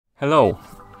Hello,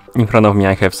 in front of me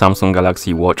I have Samsung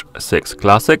Galaxy Watch 6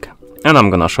 Classic, and I'm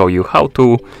gonna show you how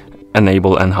to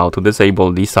enable and how to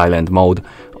disable the silent mode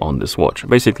on this watch.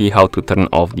 Basically how to turn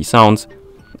off the sounds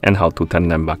and how to turn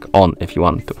them back on if you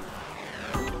want to.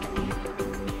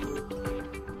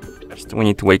 First we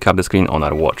need to wake up the screen on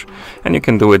our watch, and you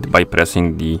can do it by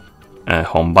pressing the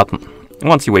home button.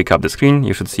 Once you wake up the screen,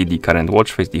 you should see the current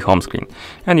watch face the home screen,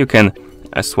 and you can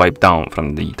swipe down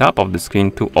from the top of the screen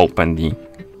to open the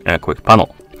quick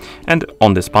panel. And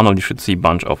on this panel you should see a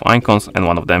bunch of icons, and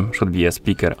one of them should be a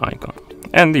speaker icon.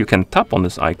 And you can tap on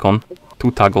this icon to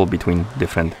toggle between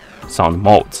different sound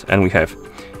modes. And we have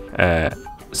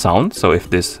sound, so if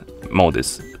this mode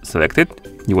is selected,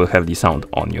 you will have the sound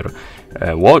on your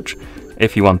watch.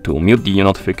 If you want to mute the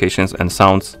notifications and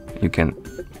sounds, you can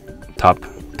tap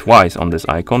twice on this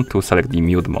icon to select the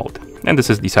mute mode. And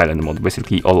this is the silent mode.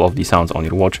 Basically all of the sounds on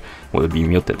your watch will be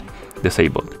muted,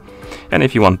 disabled. And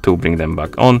if you want to bring them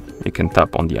back on, you can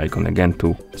tap on the icon again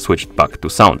to switch back to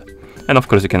sound. And of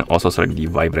course you can also select the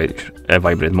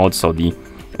vibrate mode, so the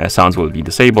sounds will be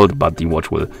disabled but the watch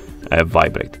will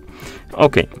vibrate.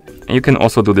 Okay, you can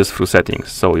also do this through settings,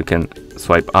 so you can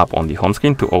swipe up on the home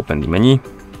screen to open the menu,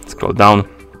 scroll down,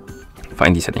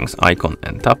 find the settings icon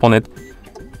and tap on it.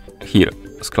 Here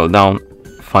scroll down,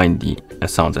 find the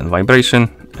sounds and vibration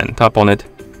and tap on it,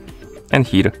 and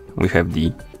here we have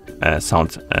the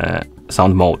sound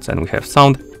modes, and we have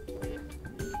sound,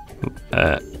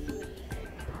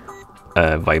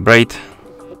 vibrate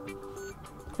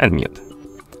and mute.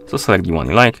 So select the one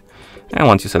you like, and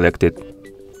once you select it,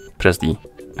 press the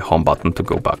home button to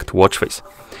go back to watch face.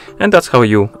 And that's how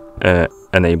you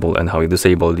enable and how you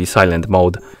disable the silent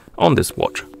mode on this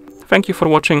watch. Thank you for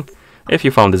watching. If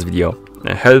you found this video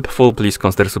helpful, please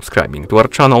consider subscribing to our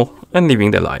channel and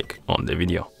leaving the like on the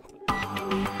video.